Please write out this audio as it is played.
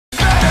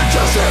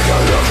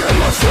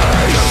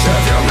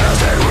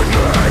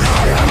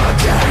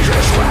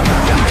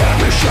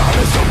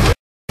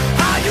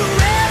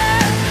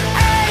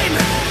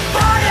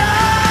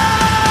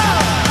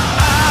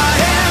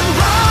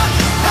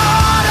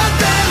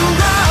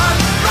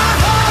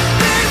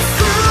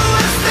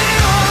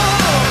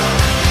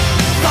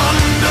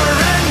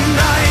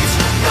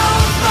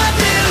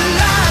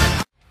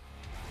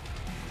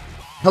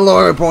Hello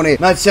everybody,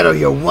 Night Shadow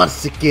here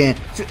once again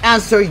to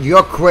answer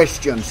your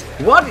questions.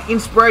 What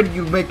inspired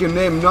you to make your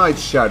name Night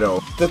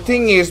Shadow? The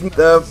thing is,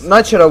 the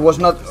Night Shadow was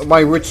not my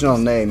original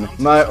name.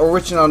 My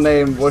original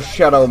name was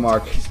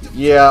Shadowmark.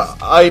 Yeah,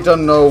 I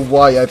don't know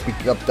why I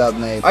picked up that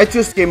name. I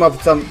just came up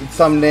with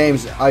some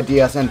names,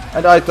 ideas, and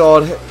I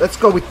thought, let's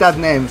go with that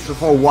name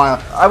for a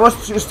while. I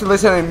was just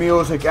listening to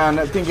music and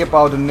thinking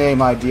about the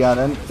name idea,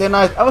 and then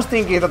I was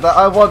thinking that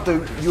I want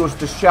to use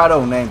the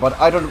Shadow name, but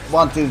I don't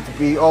want it to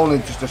be only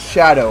just a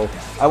shadow.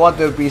 I want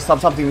to be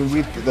something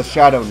with the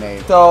Shadow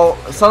name. So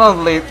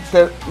suddenly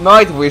the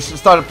Nightwish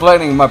started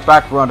playing in my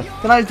background.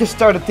 Then I just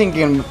started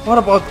thinking, what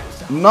about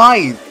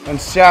Night and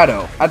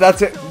Shadow? And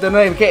that's it, the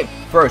name came.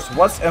 First,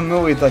 what's a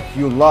movie that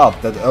you love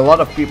that a lot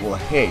of people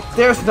hate?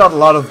 There's not a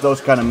lot of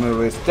those kind of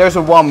movies. There's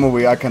one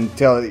movie I can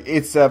tell.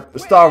 It's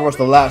Star Wars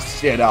The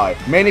Last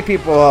Jedi. Many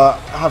people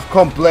have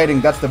complaining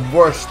that's the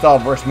worst Star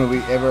Wars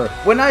movie ever.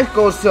 When I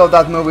go saw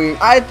that movie,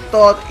 I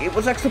thought it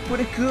was actually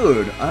pretty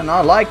good, and I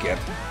like it.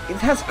 It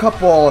has a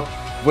couple,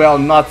 well,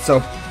 not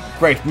so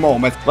great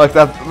moments, like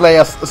that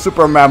Leia's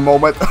Superman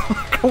moment.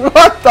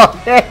 What the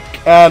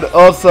heck? And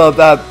also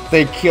that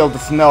they killed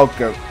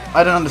Snoke.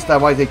 I don't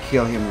understand why they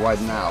kill him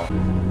right now.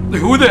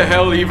 Who the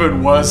hell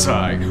even was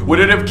I? Would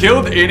it have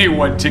killed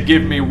anyone to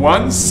give me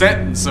one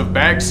sentence of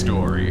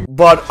backstory?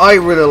 But I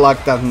really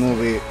like that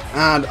movie,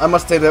 and I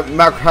must say that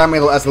Mark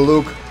Hamill as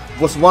Luke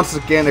was once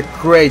again a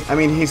great. I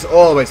mean, he's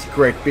always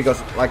great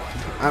because like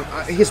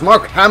he's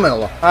Mark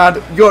Hamill, and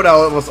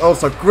Yoda was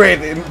also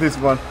great in this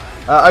one.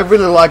 I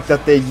really like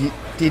that they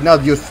did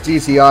not use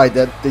CGI,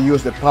 that they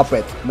used the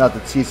puppet, not the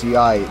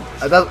CGI.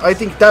 I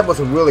think that was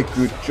a really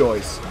good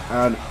choice,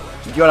 and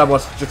Yoda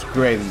was just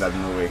great in that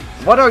movie.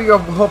 What are your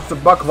hopes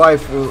of Bug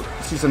Waifu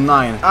Season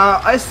 9?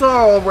 I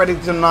saw already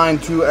the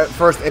 2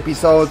 first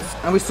episodes,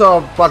 and we saw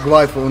Bug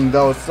Waifu in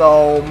those,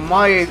 so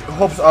my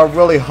hopes are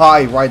really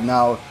high right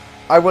now.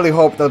 I really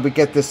hope that we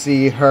get to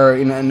see her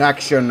in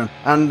action,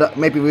 and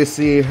maybe we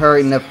see her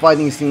in a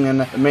fighting scene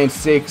in Main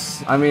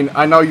 6. I mean,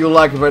 I know you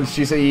like when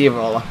she's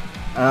evil.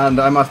 And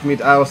I must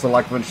admit, I also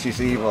like when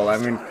she's evil. I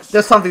mean,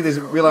 there's something these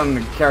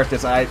villain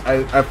characters, I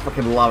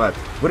fucking love it.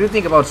 What do you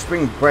think about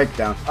Spring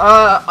Breakdown?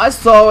 I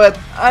saw it,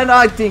 and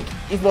I think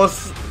it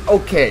was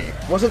okay.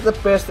 Was it the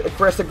best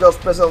Press Girl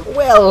special?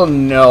 Well,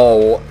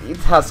 no. It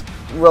has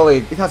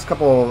a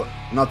couple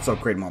not so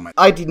great moments.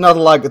 I did not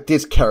like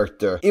this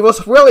character. It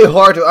was really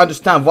hard to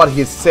understand what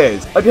he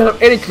says. I didn't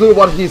have any clue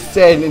what he's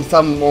saying in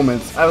some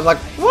moments. I was like,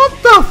 what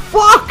the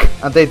fuck?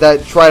 And they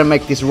try to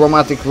make this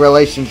romantic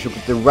relationship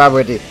with the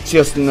Rarity.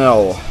 Just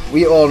no.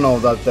 We all know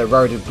that the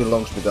Rarity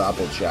belongs with the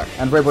Applejack.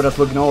 And Rainbow Dash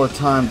looking all the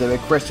time, the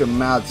Equestrian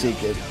Magic.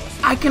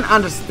 I can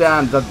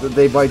understand that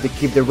they want to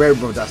keep the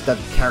Rainbow Dash, that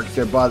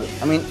character, but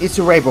I mean, it's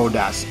a Rainbow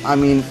Dash. I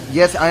mean,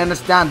 yes, I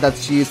understand that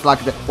she's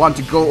like the one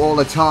to go all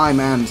the time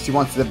and she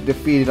wants to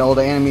defeat all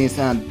the enemies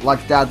and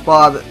like that,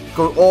 but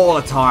go all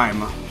the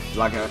time.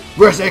 Like,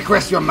 where's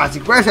Equestrian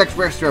Magic? Where's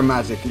Equestrian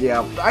Magic?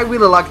 Yeah, I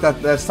really like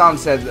that the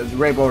Sunset,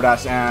 Rainbow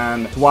Dash,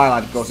 and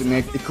Twilight goes in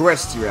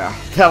Equestria.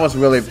 That was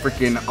really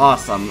freaking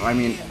awesome. I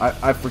mean,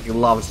 I freaking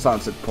love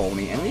Sunset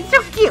Pony. I mean, it's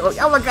so cute.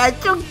 Oh my god,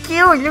 so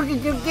cute. Look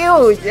at you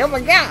cute. Oh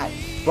my god.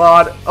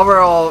 But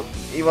overall,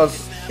 it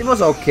was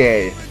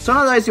okay. So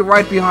now that you're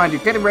right behind you,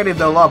 getting ready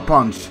to love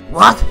punch.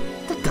 What?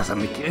 That doesn't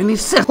make any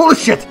sense. Holy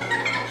shit!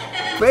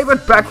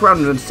 Favorite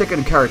background and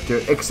second character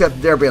except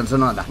Derpy and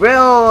Sonata.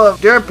 Well,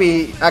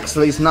 Derpy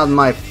actually is not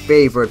my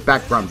favorite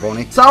background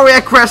pony. Sorry,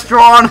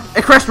 Equestron!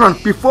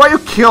 Equestron, before you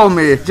kill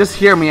me, just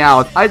hear me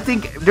out. I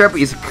think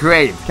Derpy is a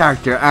great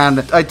character and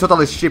I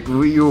totally ship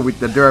you with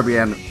the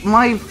Derpy, and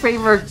my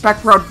favorite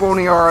background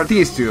pony are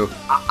these two.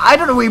 I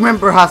don't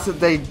remember how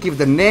they give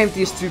the name to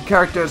these two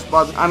characters,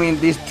 but I mean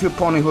these two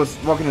ponies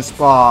who's walking in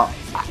spa.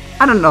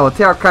 I don't know,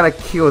 they are kind of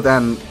cute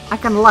and I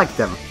kind of like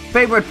them.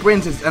 Favorite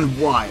princess and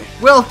why?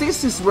 Well,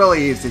 this is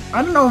really easy.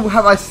 I don't know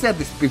have I said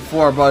this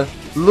before, but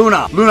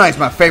Luna. Luna is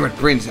my favorite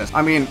princess.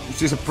 I mean,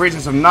 she's a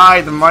princess of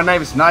night and my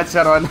name is Night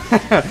Shadow and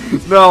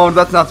no,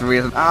 that's not the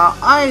reason.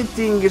 I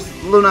think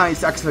Luna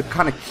is actually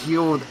kind of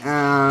cute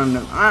and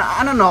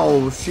I don't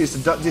know,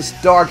 she's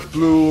this dark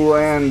blue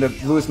and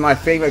blue is my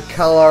favorite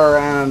color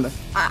and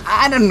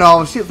I don't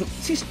know,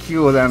 she's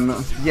cute and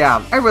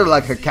yeah, I really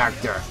like her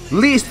character.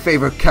 Least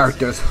favorite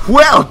characters?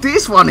 Well,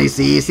 this one is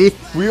easy.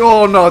 We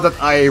all know that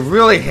I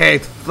really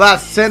hate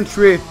Flash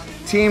Sentry,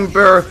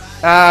 Timber,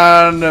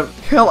 and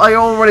hell, I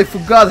already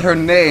forgot her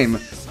name.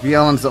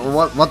 Violence,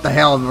 what the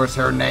hell was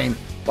her name?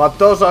 But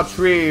those are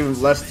 3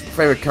 less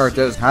favorite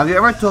characters. Have you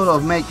ever thought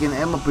of making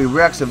MLB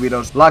reaction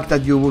videos like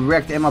that you would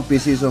react MLB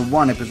Season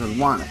 1 Episode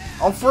 1?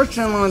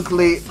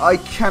 Unfortunately, I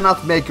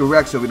cannot make a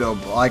reaction video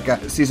like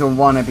Season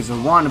 1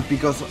 Episode 1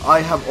 because I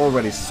have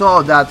already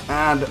saw that,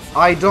 and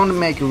I don't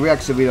make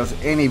reaction videos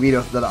any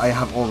videos that I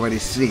have already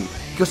seen.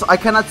 Because I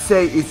cannot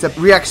say it's a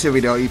reaction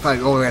video if I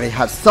already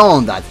have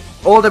shown that.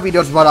 All the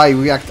videos what I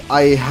react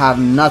I have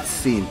not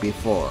seen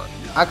before.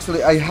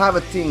 Actually, I have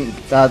a thing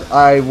that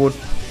I would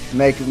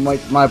make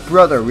my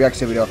brother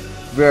reaction video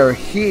where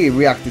he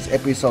reacts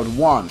episode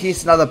 1.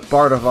 He's not a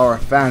part of our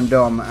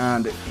fandom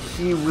and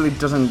he really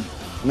doesn't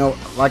know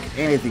like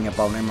anything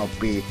about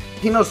MLB.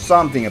 He knows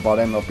something about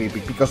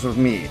MLB because of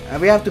me,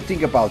 and we have to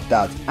think about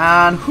that.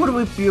 And who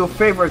would be your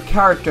favorite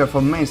character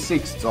from Main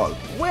 6 though?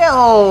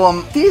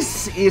 Well,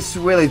 this is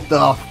really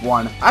tough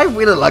one. I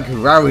really like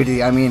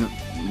Rarity. I mean,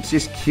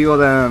 she's cute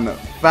and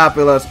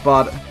fabulous,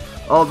 but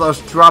all those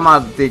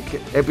dramatic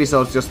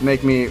episodes just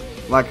make me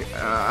like,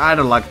 I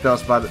don't like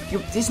those, but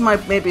this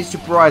might maybe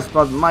surprise,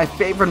 but my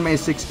favorite Main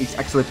 6 is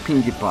actually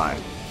Pinkie Pie.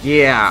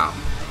 Yeah.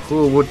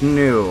 Who would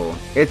know?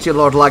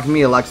 Edgelord like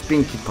me likes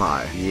Pinkie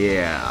Pie.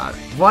 Yeah.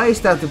 Why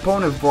is that the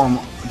pony from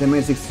the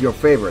Main 6 your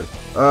favorite?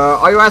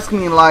 Are you asking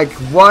me like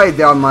why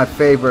they are my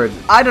favorite?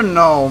 I don't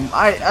know.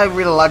 I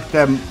really like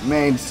the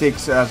Main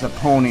 6 as a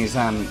ponies,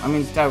 and I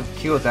mean they're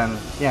cute and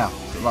yeah,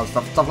 well,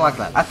 stuff like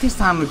that. At this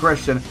time the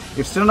question,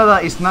 if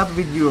Sonata is not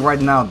with you right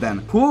now,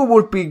 then who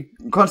would be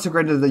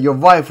consecrated your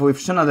wife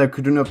if Sonata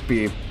could not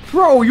be?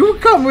 Bro, you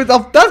come with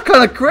that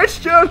kind of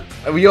question?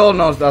 We all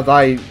know that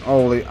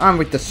I'm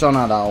with the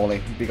Sonata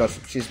only because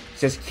she's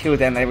just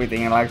cute and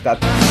everything and like that.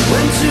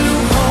 When two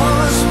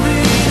hearts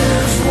beat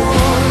as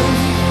one,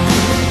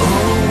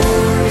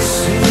 oh,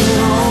 sing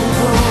on,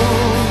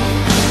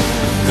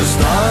 the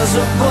stars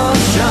above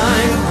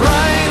shine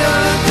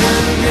brighter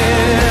than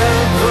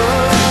ever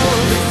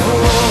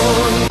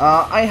before.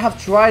 I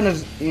have tried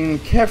in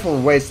careful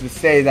ways to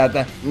say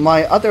that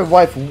my other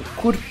wife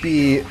could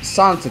be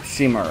Sunset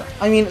Simmer.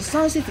 I mean,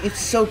 Sunset is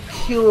so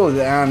cute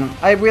and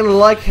I really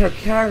like her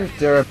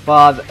character,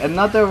 but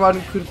another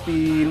one could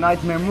be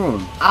Nightmare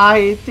Moon.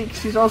 I think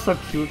she's also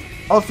cute.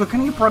 Also,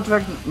 can you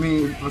protect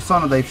me,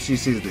 Sonata, if she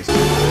sees this?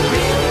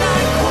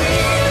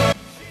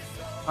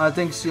 I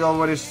think she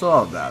already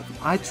saw that.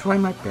 I try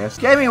my best.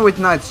 Gaming with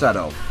Night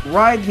Shadow.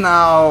 Right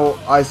now,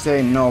 I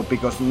say no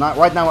because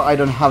right now I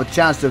don't have a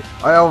chance to.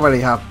 I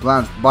already have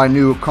plans to buy a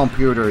new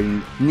computer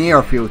in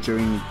near future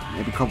in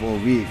maybe a couple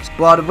of weeks.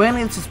 But when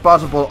it's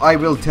possible, I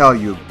will tell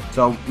you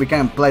so we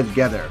can play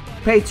together.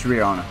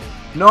 Patreon.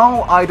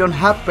 No, I don't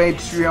have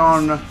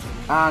Patreon.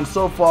 And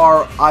so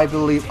far, I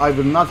believe I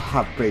will not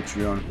have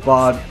Patreon.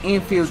 But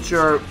in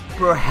future,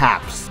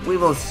 perhaps. We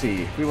will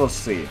see. We will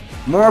see.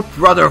 More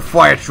Brother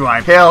Fire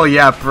Tribe. Hell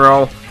yeah,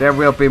 bro. There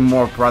will be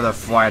more Brother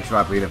Fire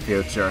Tribe in the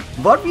future.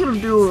 What will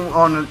you do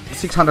on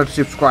 600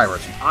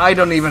 subscribers? I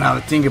don't even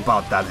have to think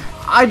about that.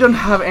 I don't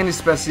have any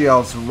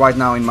specials right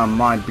now in my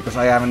mind because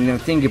I haven't even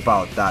think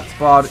about that.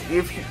 But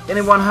if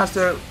anyone has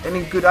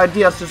any good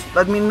ideas, just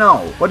let me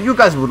know. What you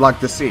guys would like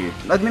to see?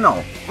 Let me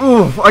know.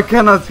 Oof, I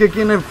cannot think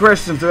any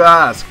question to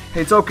ask.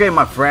 It's okay,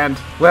 my friend.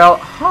 Well,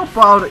 how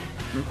about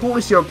who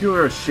is your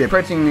viewership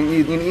rating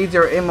in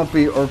either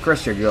MLB or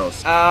Crush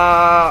Girls?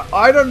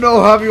 I don't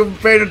know have you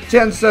paid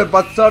attention,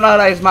 but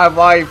Sonata is my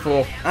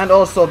waifu. And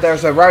also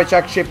there's a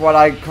Raijak ship what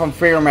I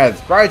confirmed.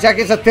 Raijak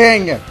is a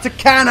thing! It's a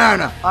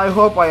canon! I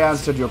hope I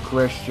answered your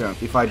question.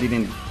 If I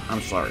didn't,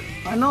 I'm sorry.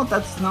 I know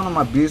that's none of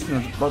my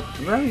business, but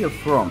where are you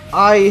from?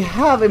 I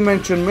have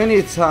mentioned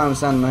many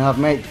times and have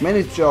made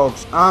many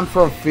jokes. I'm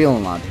from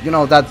Finland. You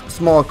know, that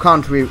small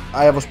country.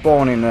 I was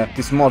born in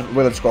this small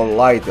village called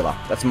Laitila.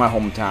 That's my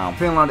hometown.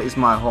 Finland is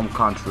my home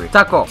country.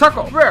 Taco!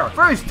 Taco! Where?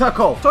 Where is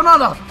Taco?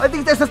 Sonata! I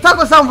think there's a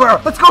taco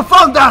somewhere! Let's go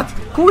find that!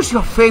 Who's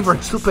your favorite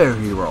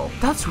superhero?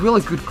 That's a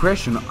really good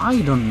question.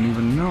 I don't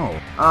even know.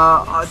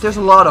 There's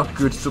a lot of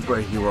good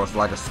superheroes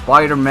like a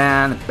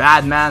Spider-Man,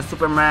 Batman,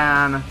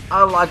 Superman.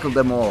 I like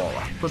them all.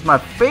 Who's my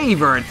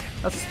favorite?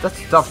 That's a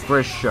tough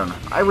question.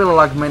 I really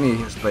like many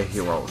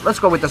superheroes. Let's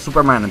go with the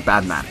Superman and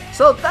Batman.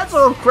 So that's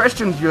all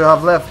questions you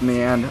have left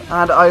me, and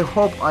I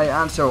hope I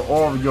answer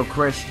all of your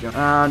questions.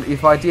 And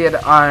if I did,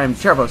 I'm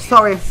terribly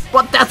sorry.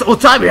 But that's all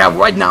time we have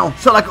right now.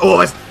 So like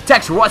always,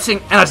 thanks for watching,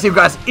 and I'll see you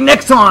guys in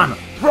next time.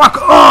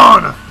 Rock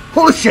on!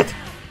 Holy shit!